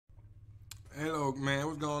Hello, man.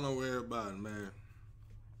 What's going on with everybody, man?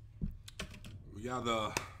 We got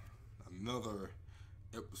another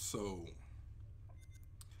episode.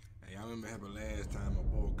 Hey, I remember happened last time my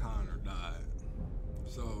boy Connor died.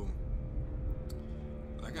 So,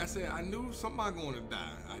 like I said, I knew somebody going to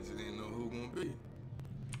die. I just didn't know who going to be.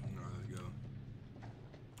 All right, let's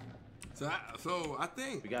go. So I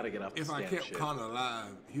think we gotta get off if I kept Connor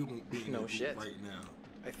alive, he won't be in the group right now.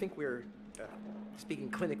 I think we're,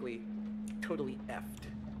 speaking clinically, totally effed.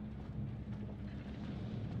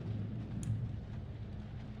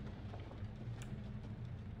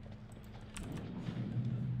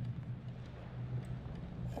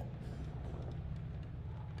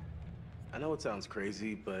 I know it sounds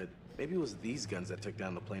crazy, but maybe it was these guns that took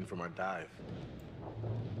down the plane from our dive.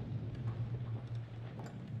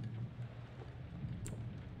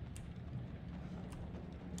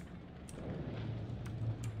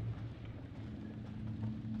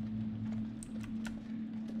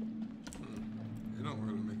 It don't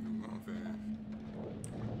really make you run fast.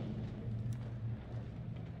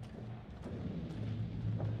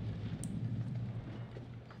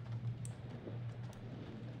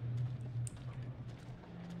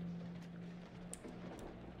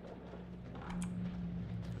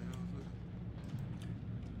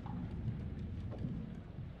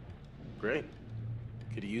 Great.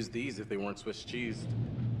 Could have used these if they weren't Swiss cheesed.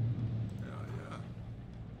 Hell yeah.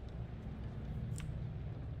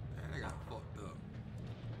 Man, they got fucked up.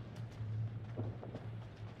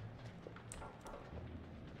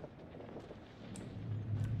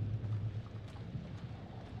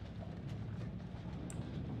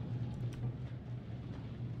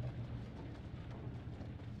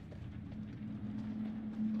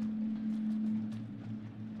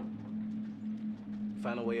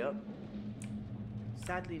 Find a way up?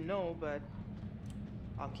 Sadly, no, but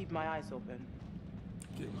I'll keep my eyes open.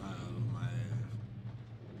 Get my eyes on my ass.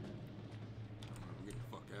 I'm gonna get the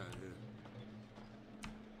fuck out of here.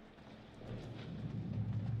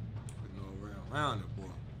 There's no way around it,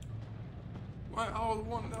 boy. Why I always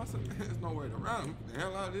wanted I said, man, there's no way around him. Get the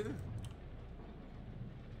hell out of here.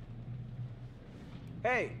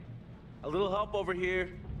 Hey, a little help over here.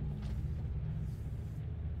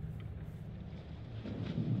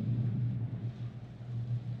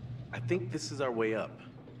 I think this is our way up.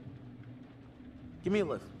 Give me a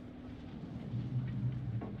lift.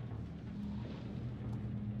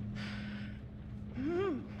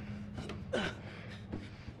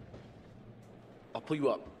 I'll pull you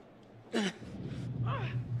up.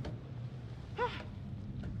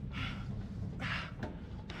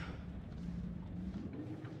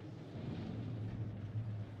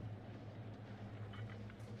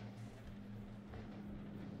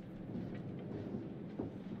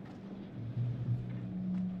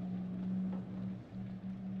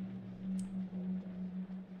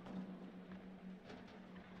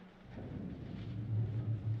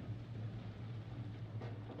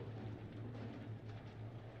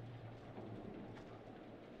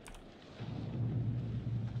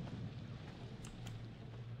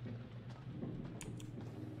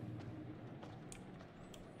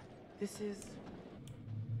 This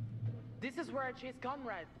is where I chased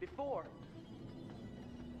Conrad before.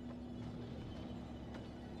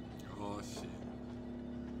 Oh shit.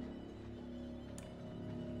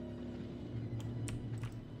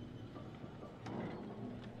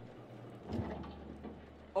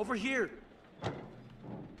 Over here.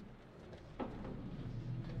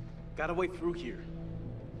 Got a way through here.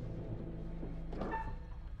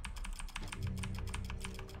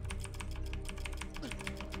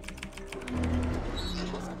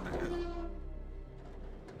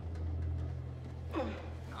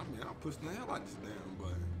 I'm pushing the hell out of this damn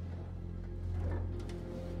button.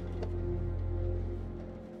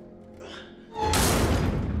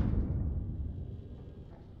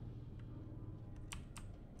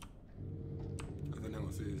 I think they're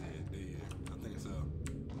gonna see his head dead. I think so.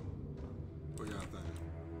 What y'all think?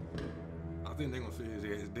 I think they're gonna see his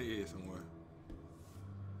head dead somewhere.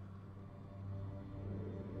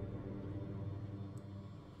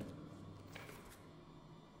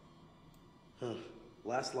 Huh.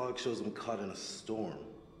 Last log shows him caught in a storm.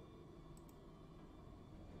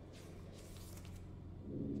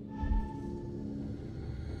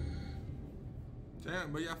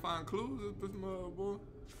 Damn, but y'all find clues in this mother, boy?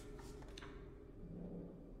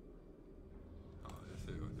 Oh, that's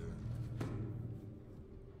it right there.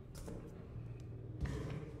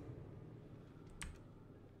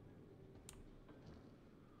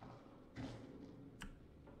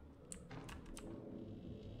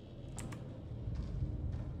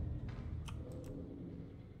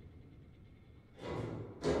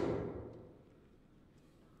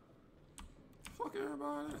 care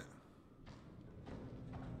about that.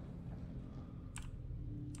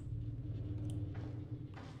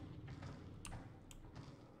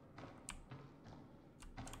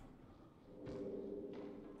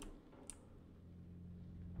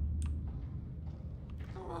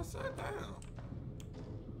 Oh, I sat down.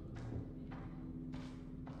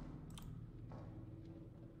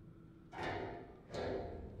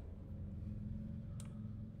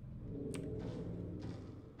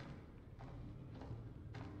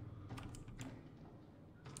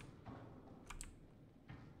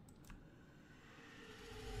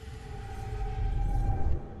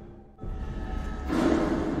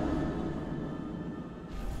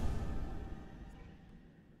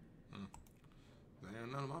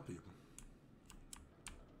 None of my people.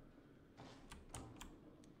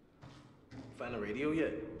 Find a radio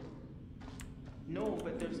yet? No,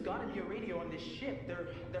 but there's gotta be a radio on this ship.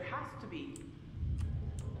 There has to be.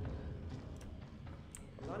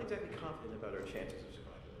 I'm not exactly confident about our chances of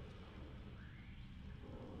survival.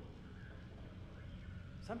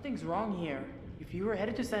 Something's wrong here. If you were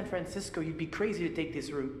headed to San Francisco, you'd be crazy to take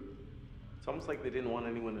this route. It's almost like they didn't want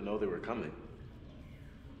anyone to know they were coming.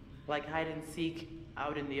 Like hide and seek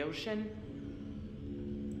out in the ocean.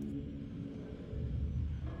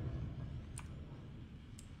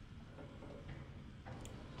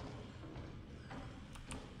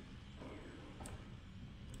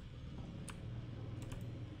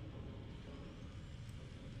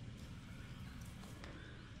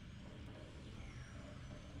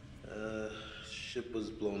 Ship was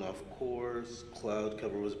blown off course, cloud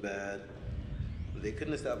cover was bad. They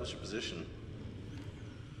couldn't establish a position.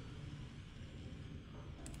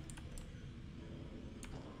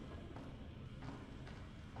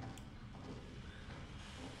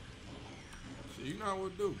 So you know what I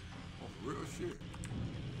would do? On real shit.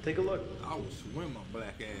 Take a look. I would swim my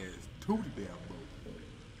black ass to the damn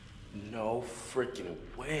boat. No freaking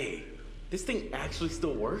way. This thing actually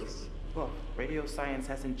still works? Well, radio science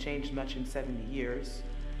hasn't changed much in 70 years,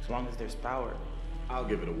 as long as there's power. I'll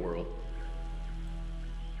give it a whirl.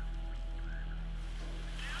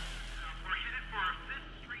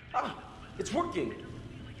 Ah, it's working.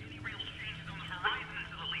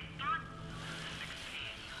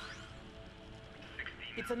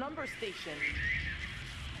 It's a number station.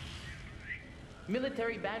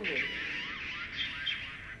 Military bandit.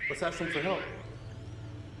 Let's ask them for help.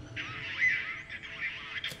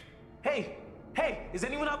 Hey! Hey! Is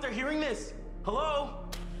anyone out there hearing this? Hello?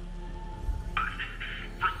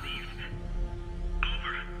 Received.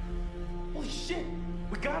 Over. Holy shit!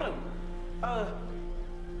 We got him!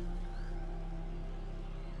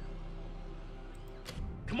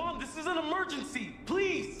 Come on, this is an emergency!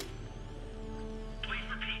 Please! Please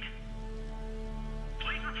repeat.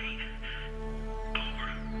 Please repeat.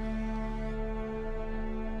 Over.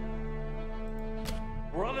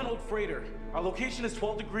 We're on an old freighter. Our location is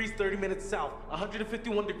 12 degrees 30 minutes south,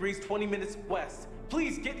 151 degrees 20 minutes west.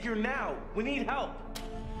 Please get here now. We need help.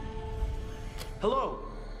 Hello?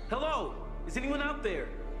 Hello? Is anyone out there?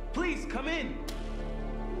 Please come in.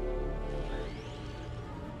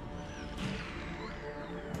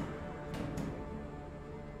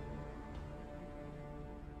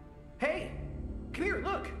 Hey, come here,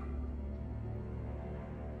 look.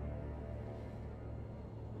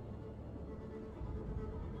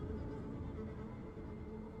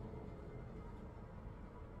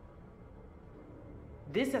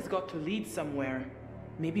 This has got to lead somewhere.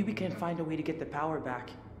 Maybe we can find a way to get the power back.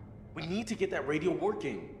 We need to get that radio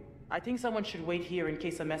working. I think someone should wait here in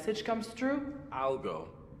case a message comes through. I'll go,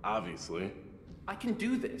 obviously. I can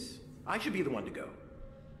do this. I should be the one to go.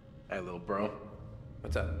 Hey, little bro.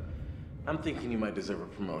 What's up? I'm thinking you might deserve a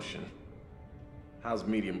promotion. How's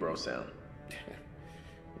medium bro sound?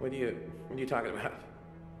 What are you talking about?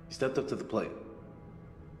 You stepped up to the plate.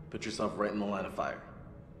 Put yourself right in the line of fire.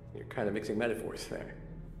 You're kind of mixing metaphors there.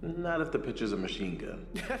 Not if the pitcher's a machine gun.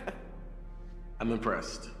 I'm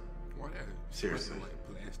impressed. Why that? Seriously. Like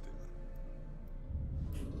plastic.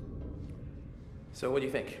 So what do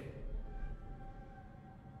you think?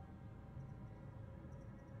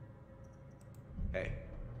 Hey,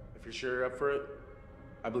 if you're sure you're up for it,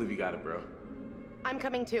 I believe you got it, bro. I'm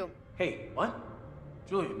coming too. Hey, what?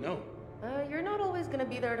 Julia, no. You're not always gonna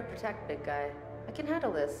be there to protect, big guy. I can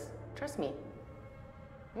handle this. Trust me.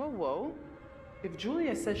 Whoa, whoa. If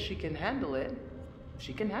Julia says she can handle it,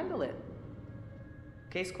 she can handle it.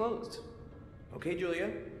 Case closed. Okay, Julia.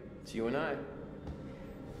 It's you and I.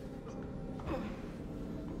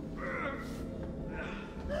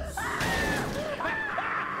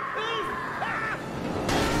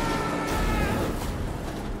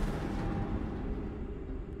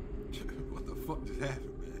 What the fuck just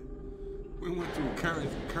happened, man? We went through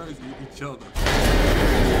currency with each other.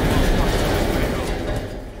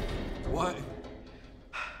 What?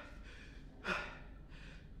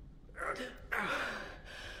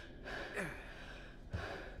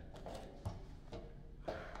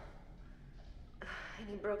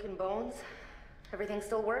 Any broken bones? Everything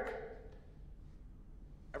still work?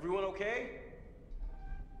 Everyone okay?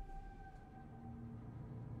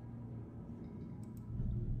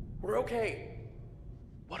 We're okay.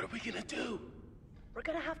 What are we gonna do? We're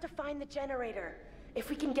gonna have to find the generator. If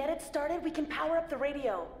we can get it started, we can power up the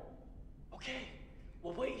radio. Okay,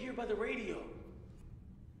 we'll wait here by the radio.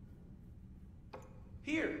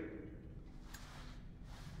 Here.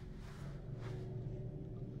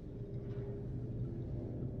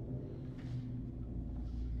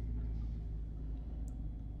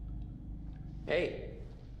 Hey.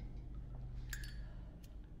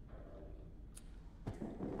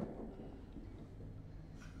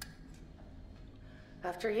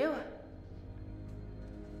 After you.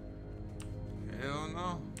 Hell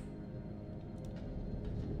no.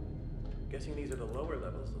 Guessing these are the lower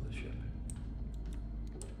levels of the ship.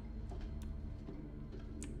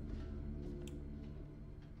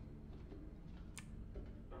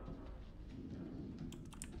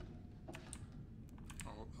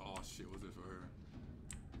 Oh shit, what's this for her?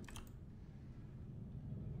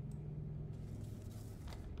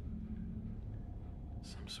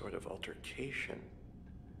 Some sort of altercation.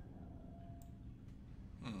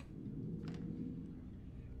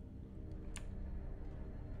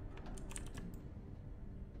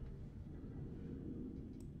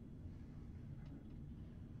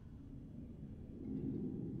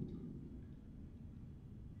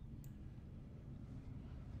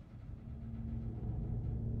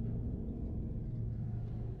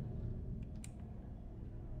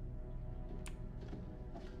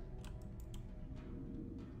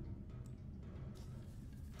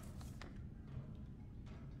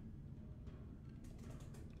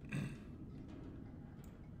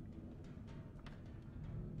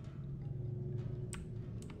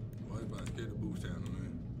 About to get the boost down,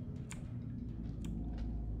 man.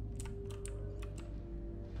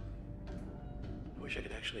 I wish I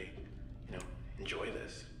could actually, enjoy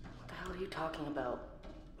this. What the hell are you talking about?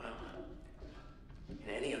 Well, in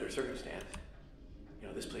any other circumstance,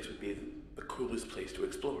 this place would be the coolest place to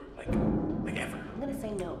explore, like ever. I'm gonna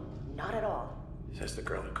say no. Not at all. Says the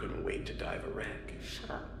girl who couldn't wait to dive a wreck. Shut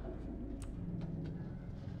up.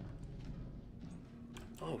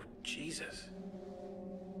 Oh, Jesus.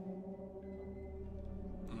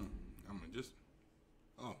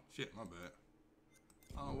 Oh, shit, my bad.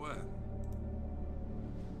 Oh, what?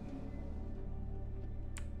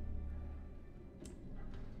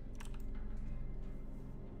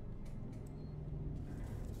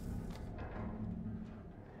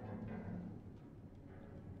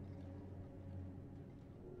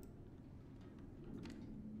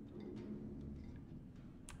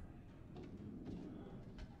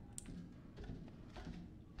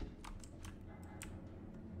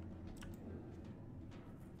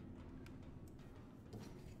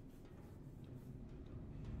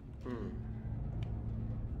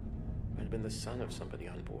 Might have been the son of somebody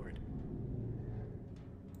on board.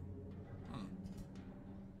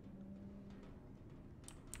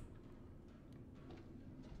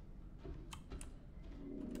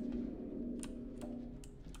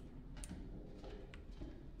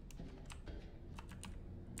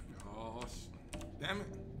 Oh, damn it.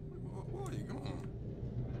 Where are you going?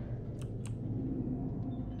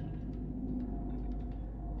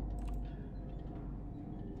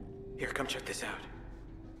 Here, come check this out.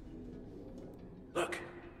 Look,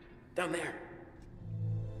 down there.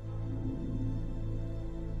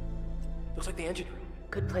 Looks like the engine room.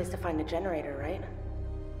 Good place to find a generator, right?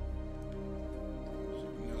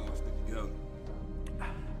 No, stick together.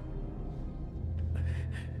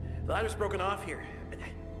 The ladder's broken off here.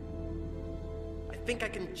 I think I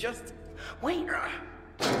can just... Wait! Are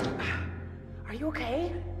you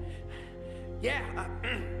okay? Yeah,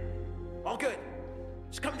 all good.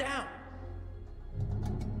 Just come down.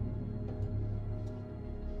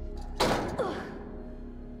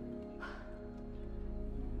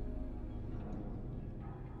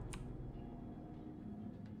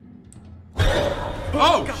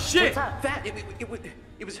 Oh, God, shit! What's up? That, it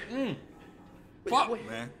was... Fuck, Wait,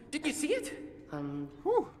 man. Did you see it?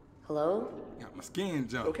 Whew. Hello? Got my skin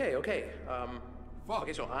jumped. Okay. Fuck.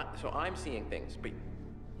 Okay, so I'm seeing things, but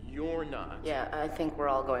you're not. Yeah, I think we're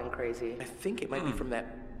all going crazy. I think it might be from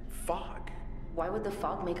that fog. Why would the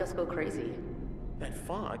fog make us go crazy? That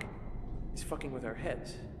fog is fucking with our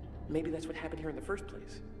heads. Maybe that's what happened here in the first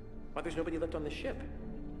place. Why there's nobody left on the ship?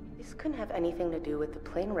 This couldn't have anything to do with the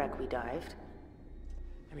plane wreck we dived.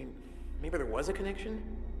 I mean, maybe there was a connection?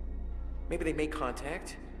 Maybe they made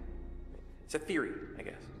contact? It's a theory, I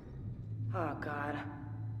guess. Oh, God.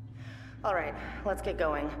 All right, let's get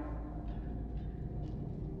going.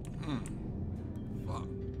 Fuck.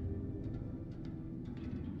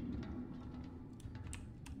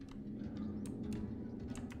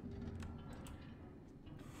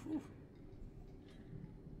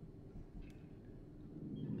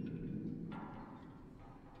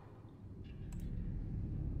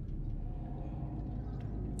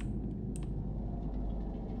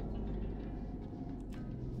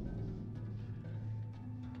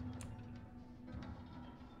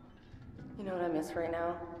 You know what I miss right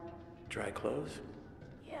now? Dry clothes?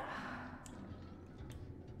 Yeah.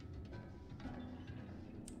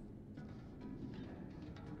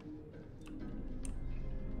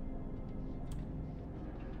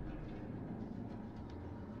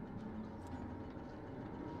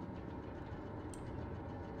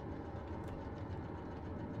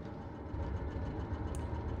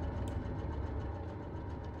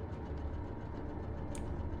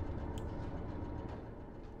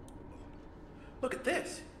 Look at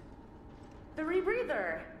this! The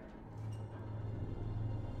rebreather!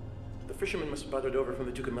 The fisherman must have brought it over from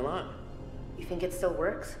the Duke of Milan. You think it still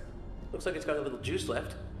works? Looks like it's got a little juice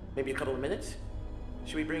left. Maybe a couple of minutes.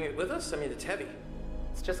 Should we bring it with us? I mean, it's heavy.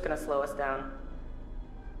 It's just gonna slow us down.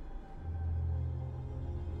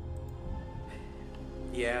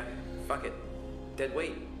 Yeah, fuck it. Dead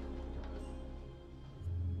weight.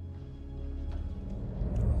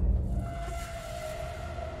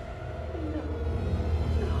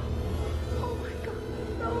 Oh my God,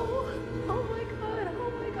 no! Oh my God,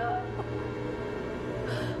 oh my God!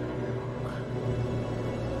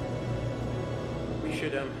 We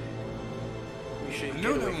should I get knew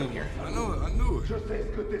away that from movie. here. I knew it. Je sais ce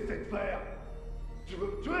que tu essaies de faire. Tu veux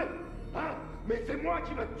me tuer? Hein? Mais c'est moi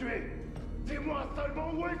qui vais te tuer. Dis-moi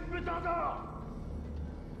seulement où est ce putain d'or?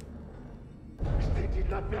 Je t'ai dit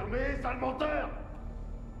de la fermer, sale menteur!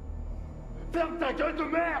 Ferme ta gueule de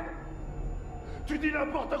merde! Tu dis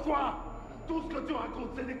n'importe quoi! Tout ce que tu racontes,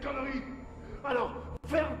 c'est des conneries! Alors,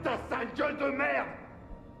 ferme ta sale gueule de merde!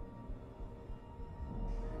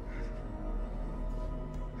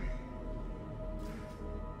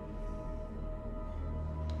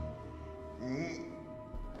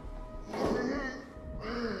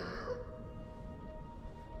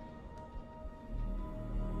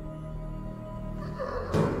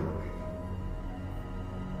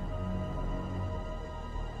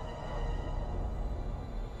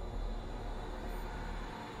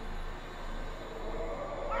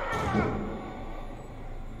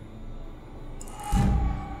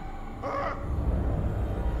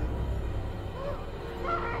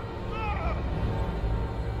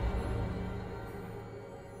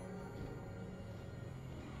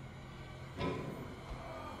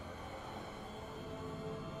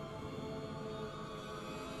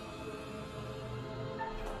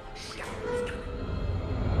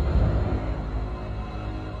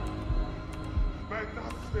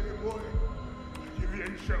 Maintenant, c'est moi qui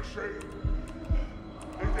viens chercher.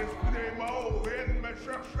 Les esprits des morts viennent me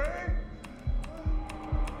chercher.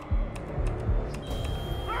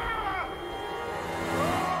 Ah!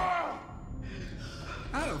 Ah!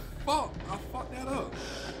 How the fuck I fucked that up?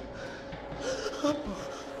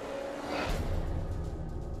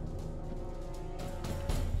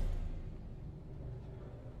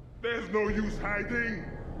 There's no use hiding,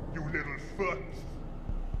 you little fucks.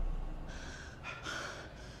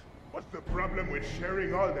 What's the problem with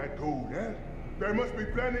sharing all that gold, eh? There must be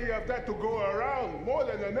plenty of that to go around, more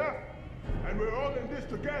than enough. And we're all in this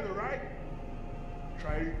together, right?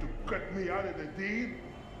 Trying to cut me out of the deal?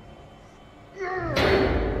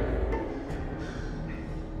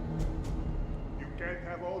 You can't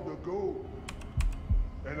have all the gold.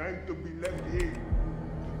 And I'm to be left here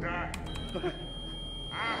to die.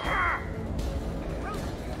 Aha!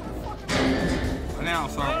 Now I'm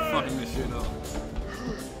sorry fucking this shit up.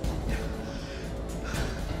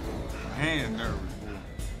 My hand nervous.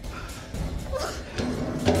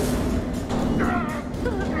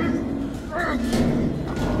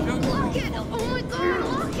 Lock it! Oh my God,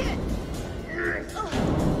 lock it!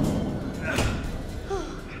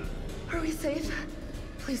 Are we safe?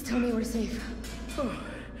 Please tell me we're safe. Oh.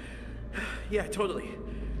 Yeah, totally.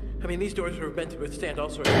 I mean, these doors were meant to withstand all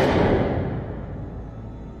sorts of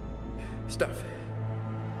stuff.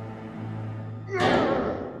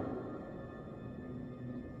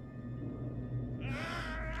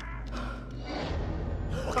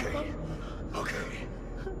 Okay.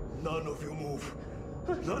 None of you move.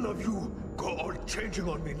 None of you go all changing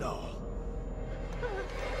on me now.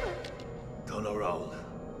 Turn around.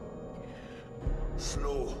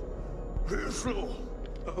 Slow. Real slow.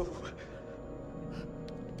 Oh.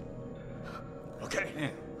 Okay.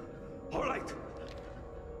 Man. All right.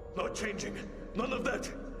 No changing. None of that.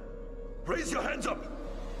 Raise your hands up.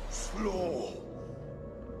 Slow.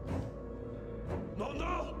 No,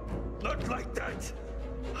 no. Not like that.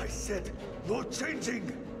 I said no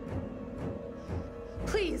changing.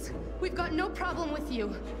 Please, we've got no problem with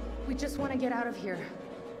you. We just want to get out of here.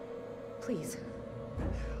 Please.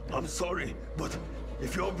 I'm sorry, but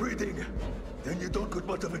if you're breathing, then you don't got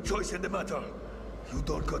much of a choice in the matter. You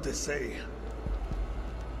don't got a say.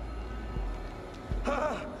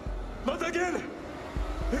 Ah! Not again!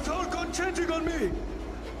 It's all gone changing on me!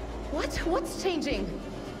 What? What's changing?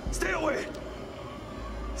 Stay away!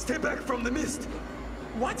 Stay back from the mist!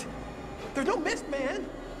 What? There's no mist, man!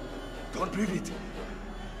 Don't breathe it!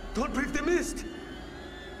 Don't breathe the mist!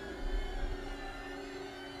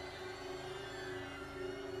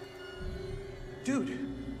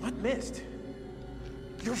 Dude, what mist?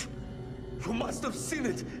 You must have seen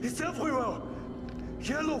it! It's everywhere!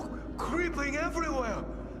 Yellow creeping everywhere!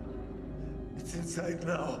 It's inside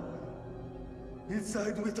now.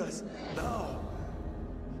 Inside with us, now!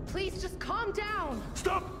 Please, just calm down!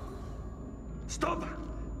 Stop! Stop!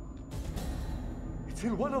 It's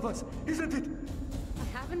in one of us, isn't it?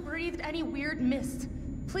 I haven't breathed any weird mist.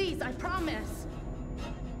 Please, I promise.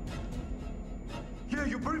 Yeah,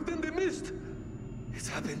 you breathed in the mist! It's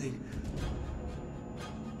happening.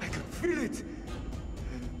 I can feel it!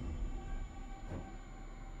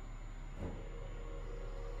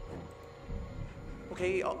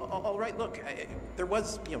 Okay, all right, look, there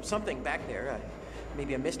was, something back there.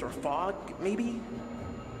 Maybe a mist or fog, maybe?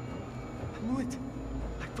 I knew it!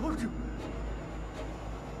 I told you!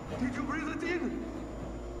 Did you breathe it in?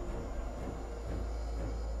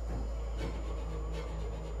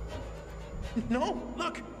 No,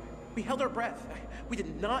 look! We held our breath. We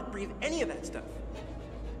did not breathe any of that stuff.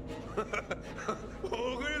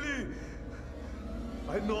 Oh, really?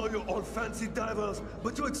 I know you're all fancy divers,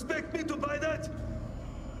 but you expect me to buy that?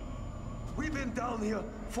 We've been down here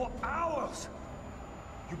for hours.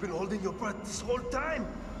 You've been holding your breath this whole time.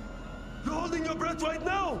 You're holding your breath right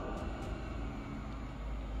now.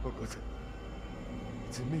 Oh, God.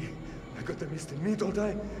 It's in me. I got the mist in me, don't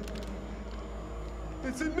I?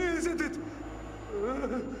 It's in me, isn't it?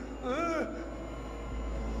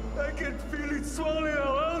 I can feel it swirling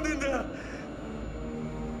around in there.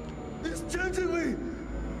 It's changing me.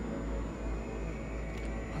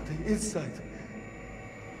 On the inside.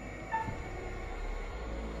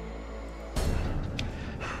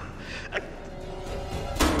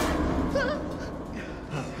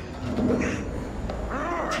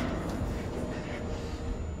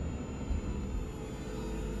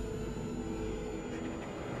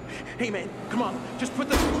 Hey, man, come on. Just put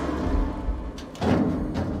the...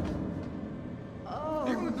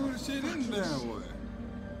 They gonna do the shit in the damn way.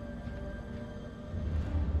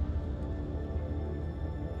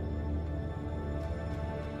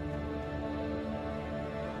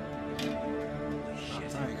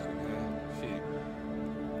 Shit. I ain't got a gun. Shit.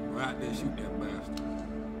 Go out there, shoot that bastard.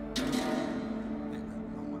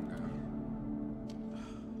 Oh my God.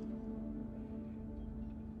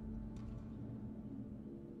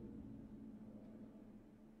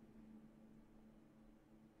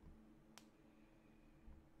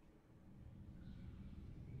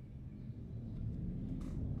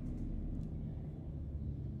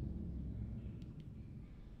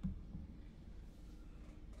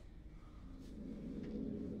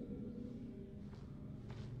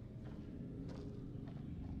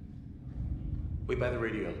 Wait by the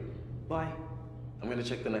radio. Why? I'm gonna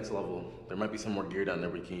check the next level. There might be some more gear down there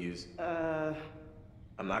we can use.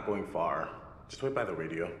 I'm not going far. Just wait by the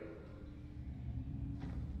radio.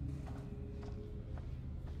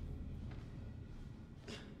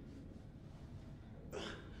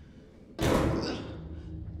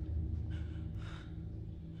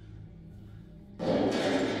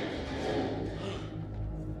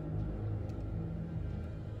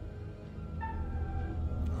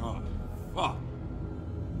 Oh, fuck.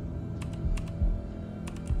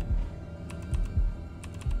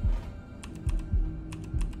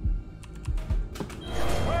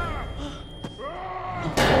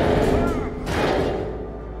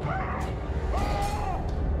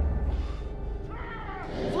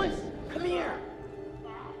 Bliss, come here!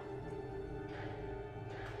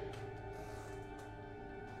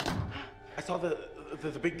 I saw the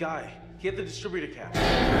big guy. He had the distributor cap. You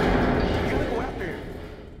gotta go after him.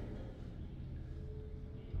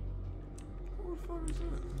 Who the fuck is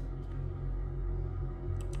that?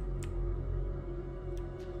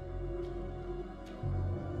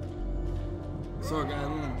 So guys,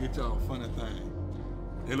 we're gonna get y'all a funny thing.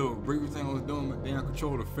 That little brief thing I was doing, my damn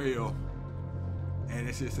controller failed. And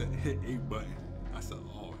it just said hit A button. I said,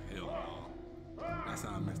 oh hell no. That's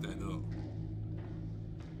how I messed that up.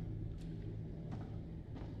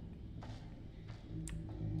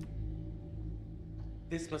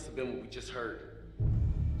 This must have been what we just heard.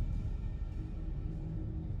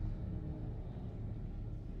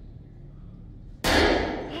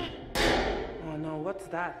 Oh no, what's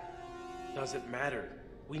that? Doesn't matter.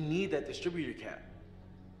 We need that distributor cap.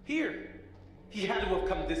 Here. He had to have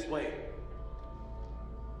come this way.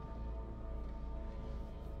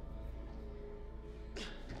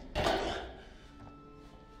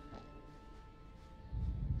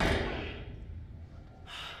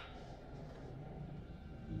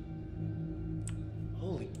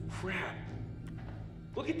 Holy crap.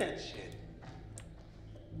 Look at that shit.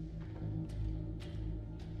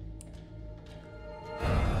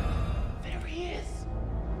 There he is.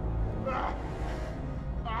 Ah!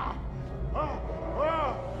 Ah! Ah!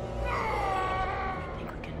 Ah! I think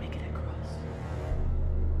we can make it across.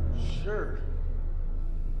 Sure.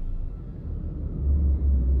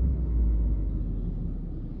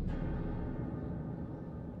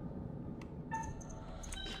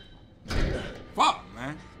 Fuck,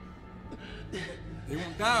 man. They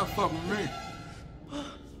won't die fucking with me.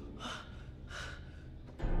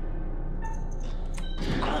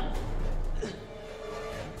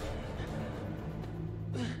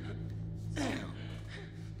 Damn.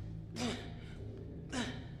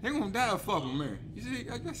 They gonna die fucking with me. You see,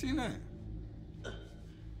 I guess see that.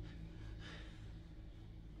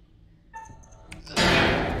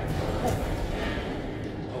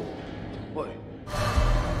 Oh, what?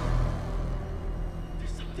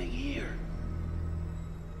 There's something here.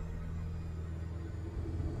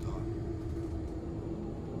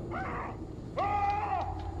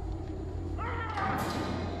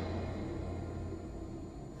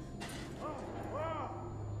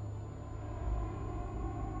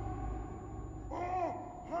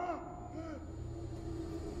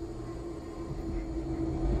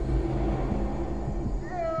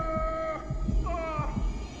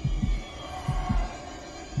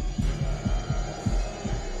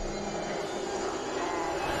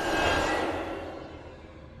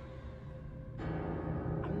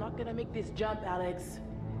 I'm not gonna make this jump, Alex.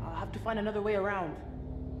 I'll have to find another way around.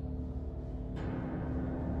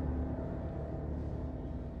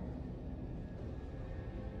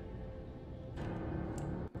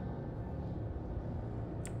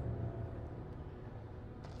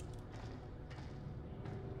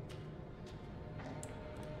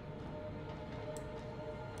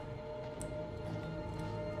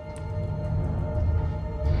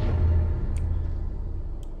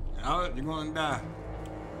 Alex, you're gonna die.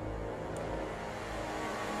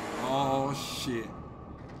 Oh shit.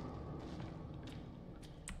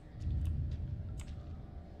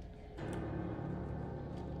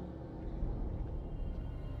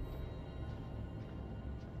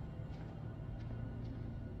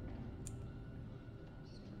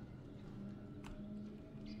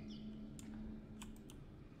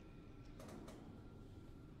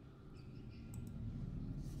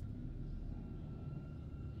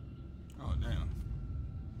 Oh damn.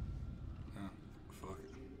 Yeah, fuck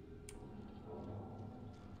it.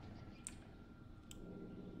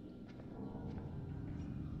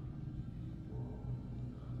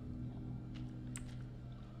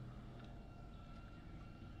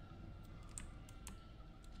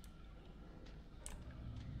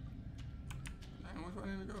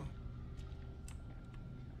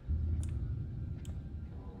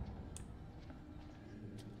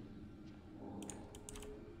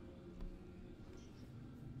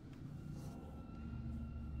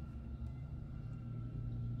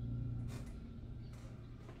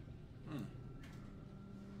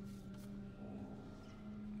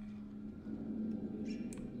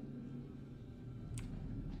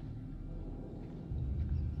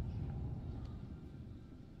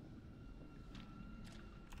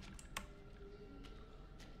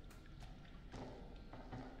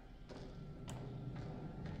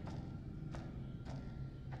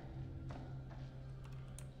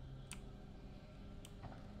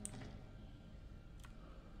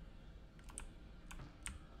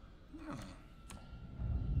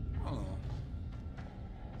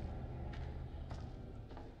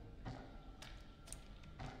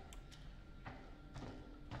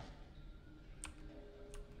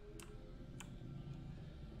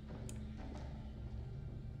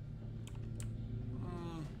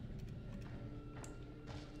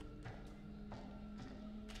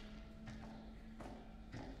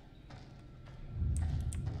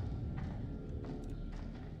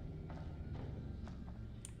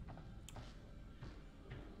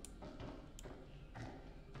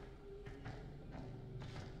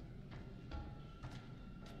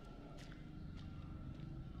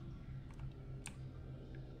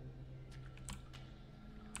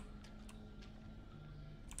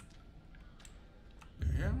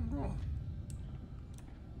 going?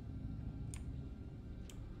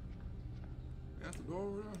 That's the door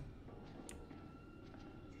over there.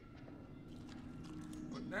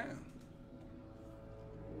 But damn.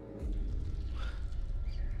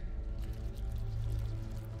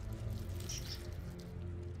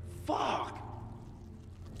 Fuck!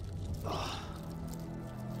 Ugh.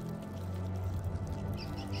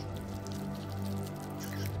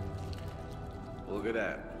 Look at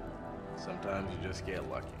that. Sometimes you just get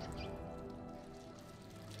lucky.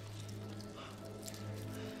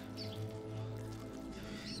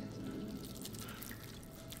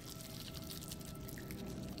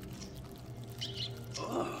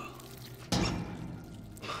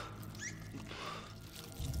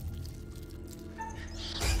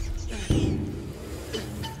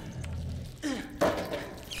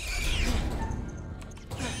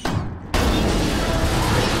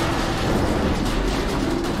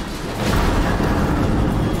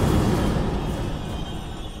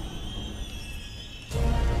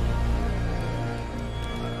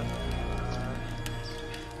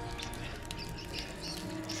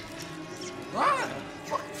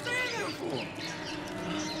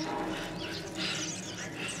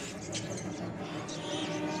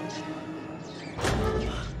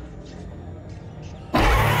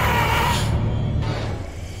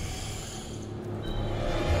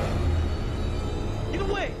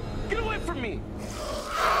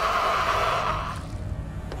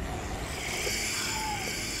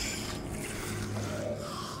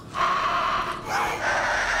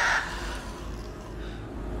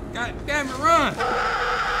 God damn it, run!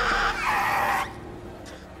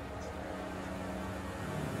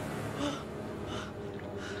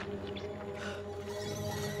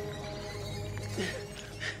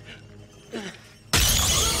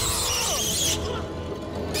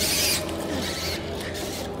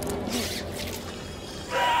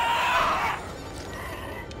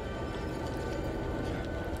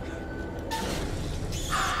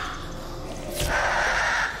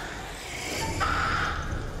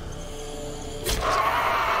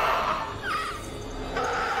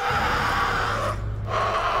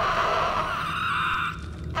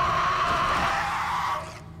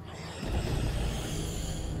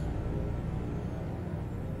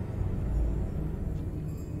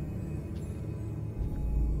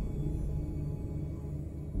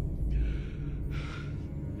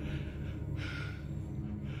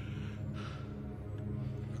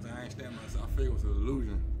 I figured it was an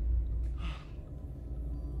illusion.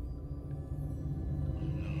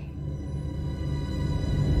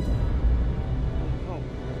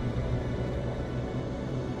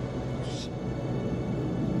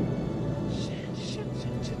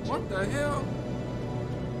 What the hell?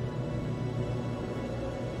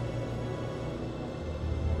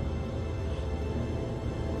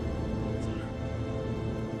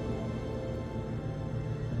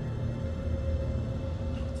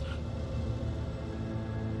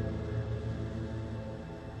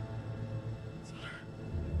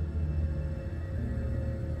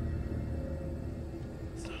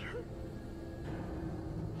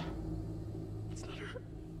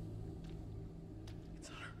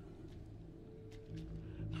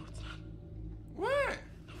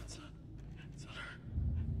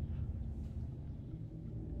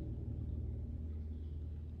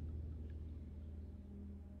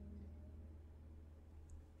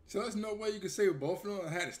 So there's no way you could save both of them? I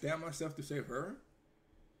had to stab myself to save her?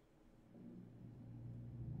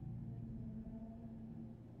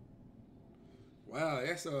 Wow,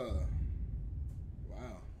 that's a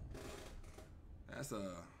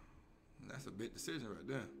big decision right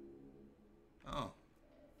there. Oh.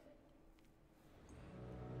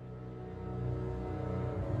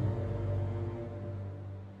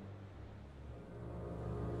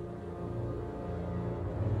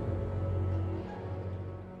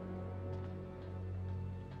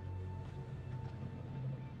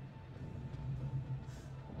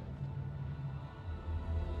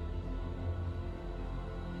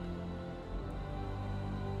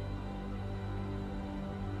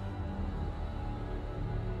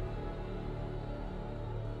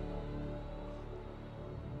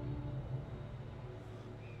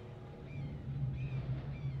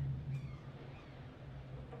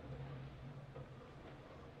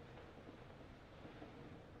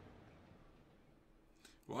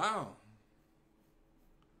 Wow.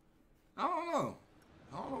 I don't know.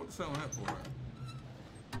 I don't know what to say on that for.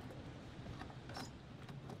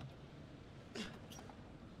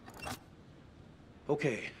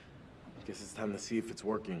 Okay. Guess it's time to see if it's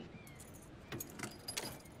working.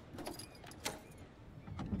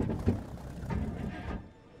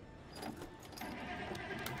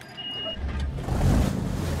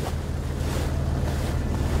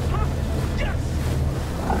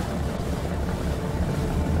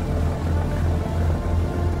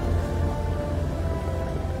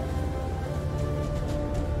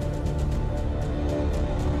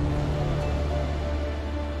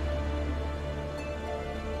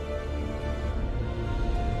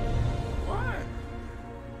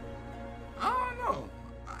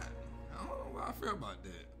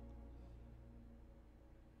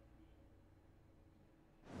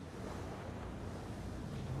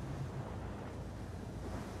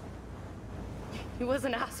 He was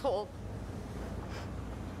an asshole.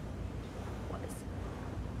 Was.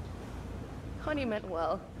 Honey meant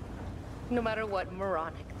well. No matter what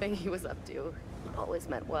moronic thing he was up to, it always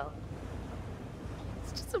meant well.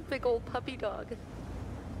 It's just a big old puppy dog.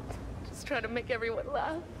 Just trying to make everyone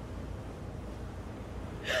laugh.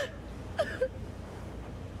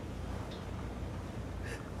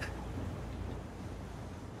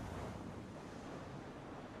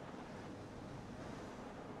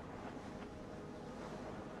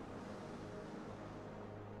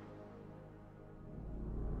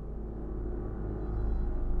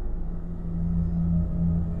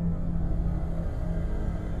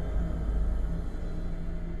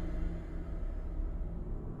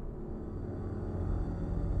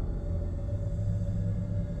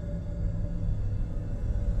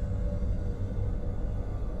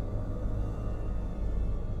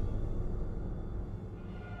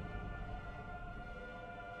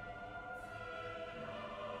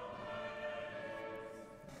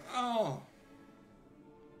 Oh.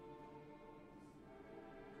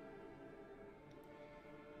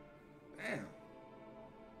 Damn.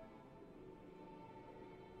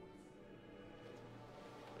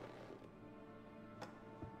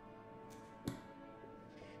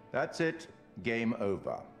 That's it. Game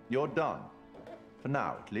over. You're done. For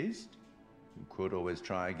now, at least. You could always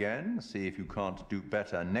try again, see if you can't do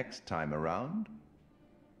better next time around.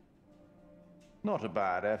 Not a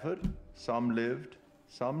bad effort. Some lived,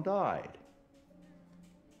 some died.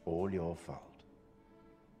 All your fault.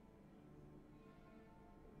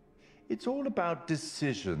 It's all about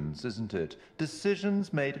decisions, isn't it?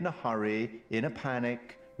 Decisions made in a hurry, in a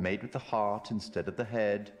panic, made with the heart instead of the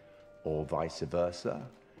head, or vice versa.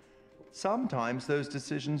 Sometimes those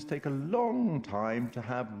decisions take a long time to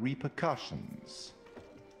have repercussions.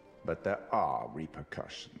 But there are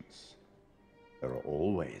repercussions. There are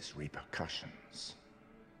always repercussions.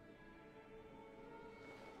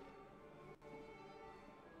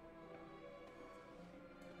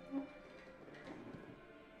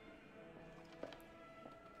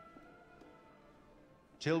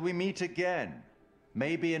 Till we meet again.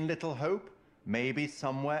 Maybe in Little Hope, maybe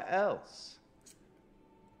somewhere else.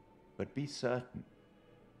 But be certain,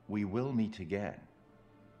 we will meet again.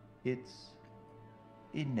 It's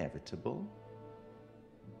inevitable.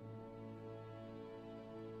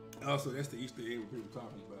 Also, that's the Easter egg people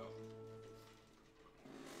talking about.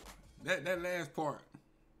 That last part,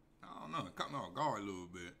 I don't know, it caught me off guard a little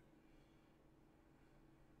bit.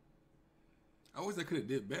 I wish they could have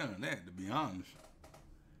did better than that, to be honest.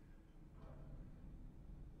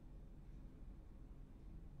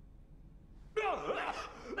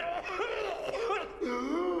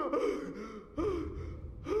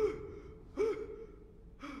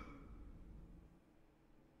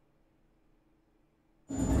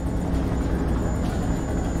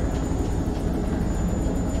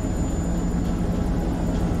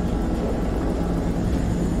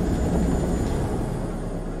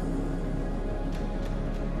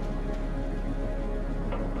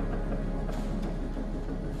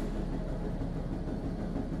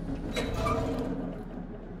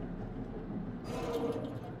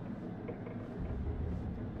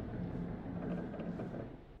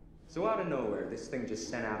 So out of nowhere, this thing just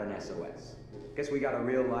sent out an SOS. Guess we got a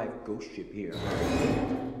real-life ghost ship here.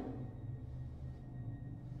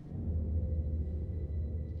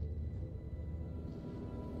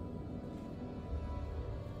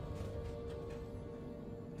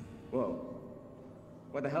 Whoa.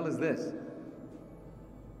 What the hell is this?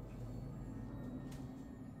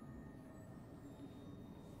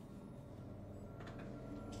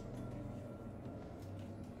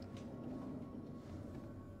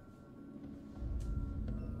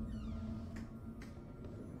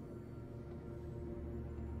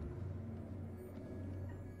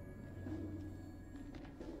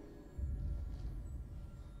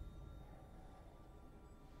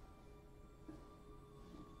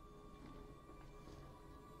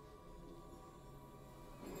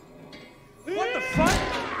 What the fuck?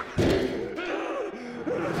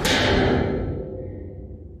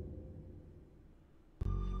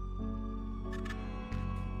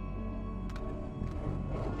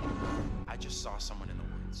 I just saw someone in the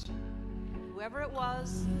woods. Whoever it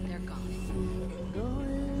was, they're gone.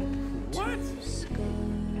 What?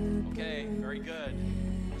 Okay, very good.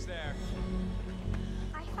 Who's there?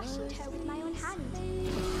 I fashioned her with my own hand.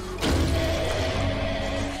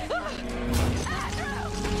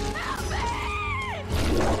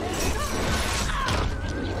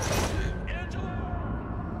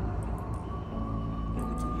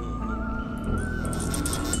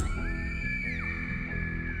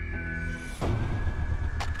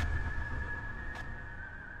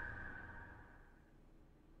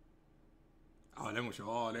 they gonna show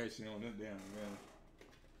all that shit on this damn man.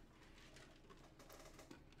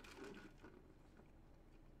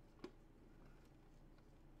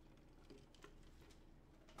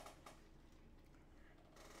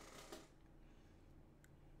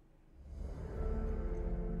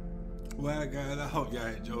 Well, guys, I hope y'all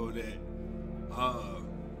enjoyed that.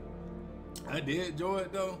 I did enjoy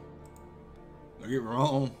it though. Don't get me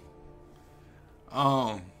wrong.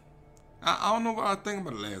 I don't know what I think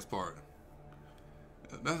about the last part.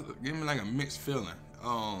 That's give me like a mixed feeling.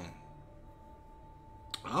 I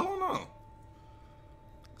don't know.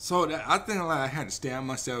 So that I think like I had to stab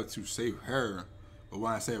myself to save her, but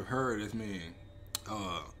when I save her, that's mean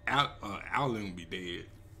Alan will be dead.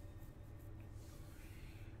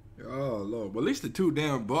 Oh Lord, but at least the two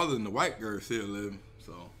damn brothers and the white girl still living.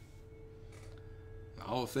 So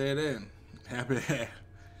I'll say that. Happy that.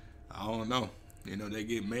 I don't know. You know, they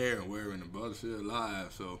get married and whatever, and the brother's still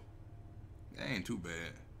alive, so that ain't too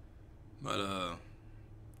bad. But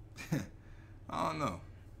I don't know.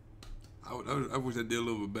 I wish I did a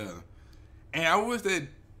little bit better. And I wish that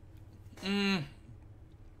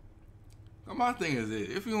my thing is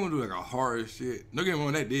that if you want to do like a horror shit, don't get me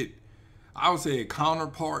wrong, that did. I would say a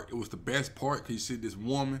counterpart, it was the best part, because you see this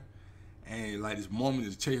woman, and like this woman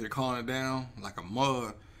is chasing the corner down like a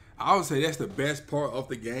mud. I would say that's the best part of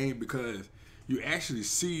the game, because you actually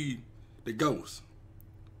see the ghost.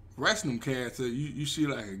 Rest of them characters, you see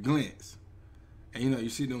like a glance. And you know, you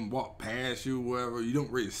see them walk past you, whatever. You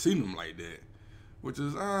don't really see them like that. Which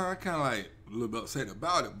is, I kind of like a little bit upset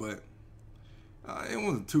about it, but it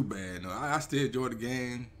wasn't too bad. No, I still enjoyed the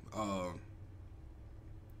game.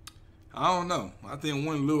 I don't know. I think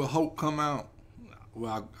when Little Hope come out,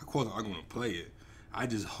 well, of course I'm going to play it. I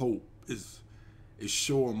just hope it's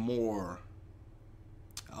showing more,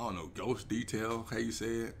 I don't know, ghost detail, how you say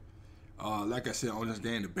it. Like I said, on this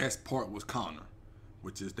game, the best part was Connor,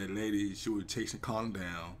 which is that lady, she was chasing Connor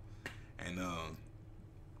down. And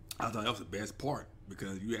I thought that was the best part,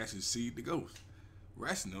 because you actually see the ghost.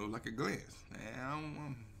 Rest, you know, like a glance. And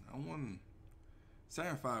I wasn't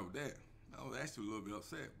satisfied with that. I was actually a little bit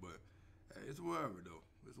upset, but hey, it's whatever, though.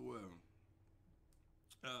 It's whatever.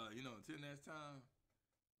 You know, until next time.